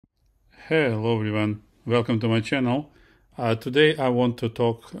Hello everyone, welcome to my channel. Today I want to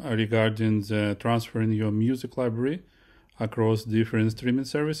talk regarding the transferring your music library across different streaming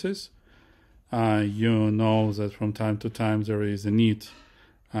services. You know that from time to time there is a need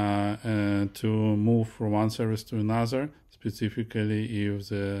to move from one service to another, specifically if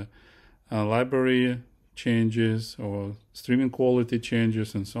the library changes or streaming quality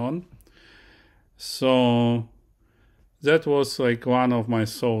changes and so on. So that was like one of my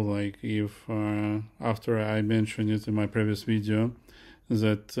thoughts, like if after I mentioned it in my previous video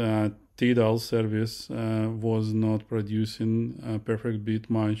that Tidal service was not producing a perfect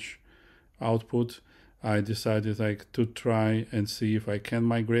bit much output, I decided like to try and see if I can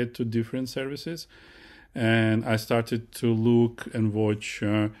migrate to different services. And I started to look and watch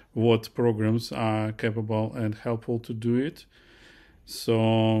what programs are capable and helpful to do it.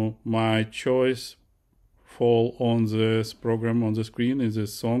 So my choice fall on this program on the screen is a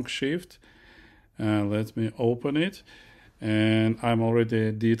SongShift. Let me open it. And I'm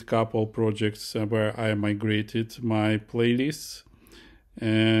already did couple projects where I migrated my playlists.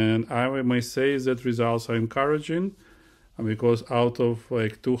 And I may say that results are encouraging because out of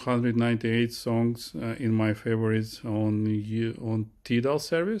like 298 songs in my favorites on Tidal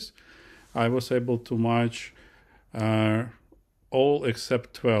service, I was able to match all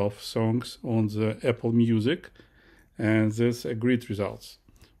except 12 songs on the Apple Music, and this are great results.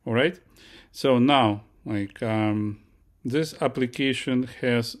 All right, so now like this application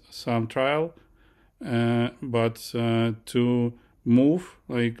has some trial, but to move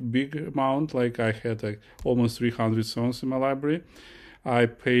like big amount, like I had like almost 300 songs in my library, I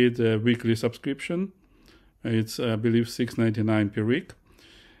paid a weekly subscription. It's I believe $6.99 per week.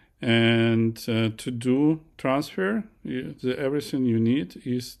 And to do transfer, everything you need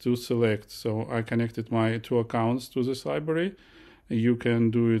is to select. So I connected my two accounts to this library. You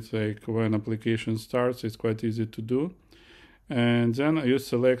can do it like when application starts, it's quite easy to do. And then you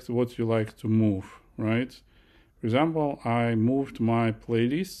select what you like to move, right? For example, I moved my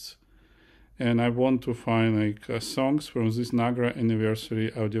playlists and I want to find like songs from this Nagra anniversary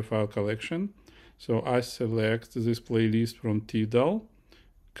audiophile collection. So I select this playlist from Tidal,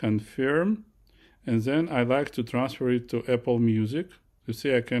 confirm, and then I like to transfer it to Apple Music. You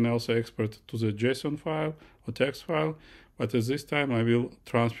see, I can also export to the JSON file or text file, but at this time I will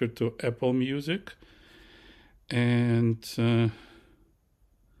transfer to Apple Music, and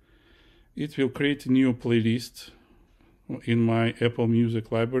it will create a new playlist in my Apple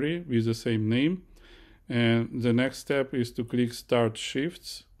Music library with the same name. And the next step is to click Start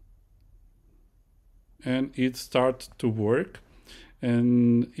Shifts, and it starts to work.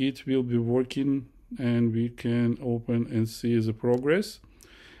 And it will be working, and we can open and see the progress.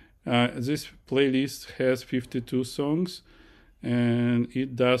 This playlist has 52 songs, and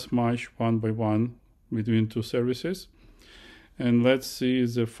it does match one by one between two services. And let's see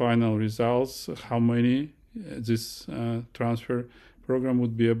the final results, how many this transfer program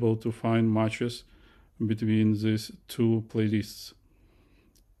would be able to find matches between these two playlists.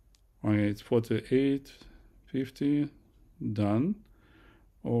 Okay, it's 48, 50, done.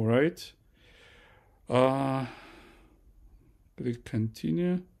 All right, click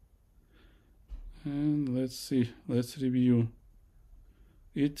continue, and let's see, let's review.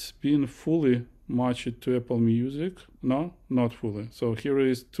 It's been fully matched to Apple Music. No, not fully. So here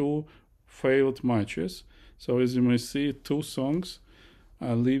is two failed matches. So as you may see, two songs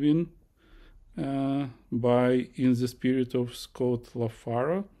are living by In the Spirit of Scott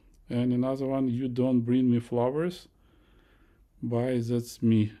LaFaro, and another one, You Don't Bring Me Flowers by That's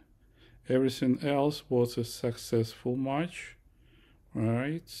Me. Everything else was a successful match. All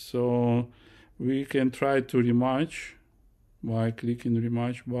right, so we can try to rematch by clicking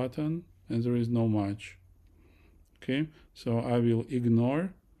rematch button, and there is no match. Okay, so I will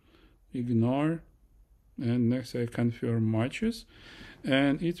ignore, and next I confirm matches,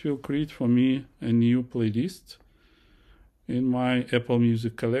 and it will create for me a new playlist in my Apple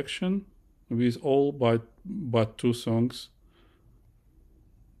Music collection with all but two songs.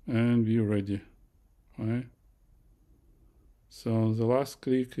 And we're ready. Right, so the last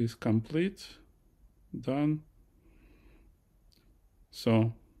click is complete, done.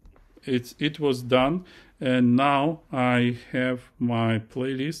 So it was done, and now I have my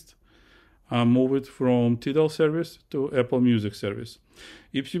playlist moved from Tidal service to Apple Music service.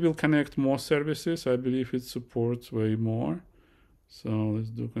 If you will connect more services, I believe it supports way more. So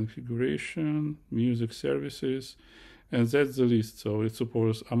let's do configuration, music services. And that's the list. So it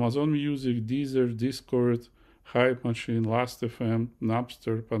supports Amazon Music, Deezer, Discord, Hype Machine, Last.fm,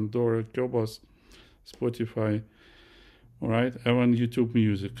 Napster, Pandora, Qobuz, Spotify. All right, even YouTube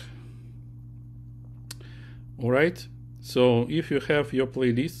Music. All right. So if you have your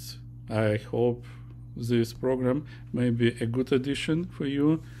playlists, I hope this program may be a good addition for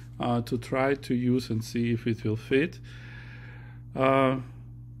you to try to use and see if it will fit.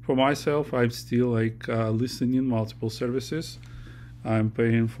 For myself, I'm still listening multiple services. I'm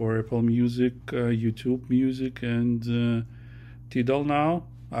paying for Apple Music, YouTube Music, and Tidal now.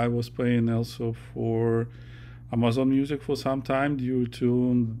 I was paying also for Amazon Music for some time due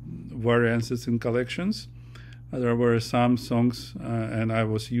to variances in collections. There were some songs, and I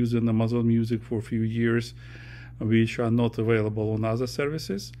was using Amazon Music for a few years, which are not available on other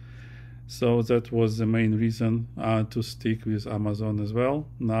services. So that was the main reason to stick with Amazon as well.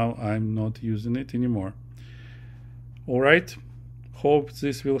 Now I'm not using it anymore. All right. Hope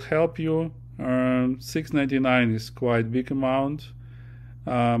this will help you. $6.99 is quite big amount,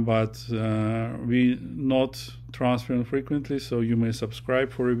 but we not transferring frequently, so you may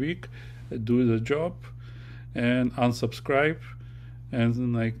subscribe for a week, do the job, and unsubscribe, and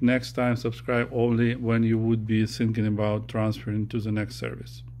next time subscribe only when you would be thinking about transferring to the next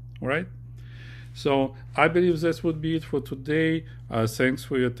service. All right. So I believe this would be it for today. Thanks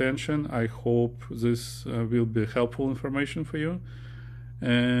for your attention. I hope this will be helpful information for you,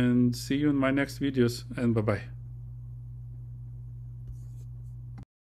 and see you in my next videos, and bye-bye.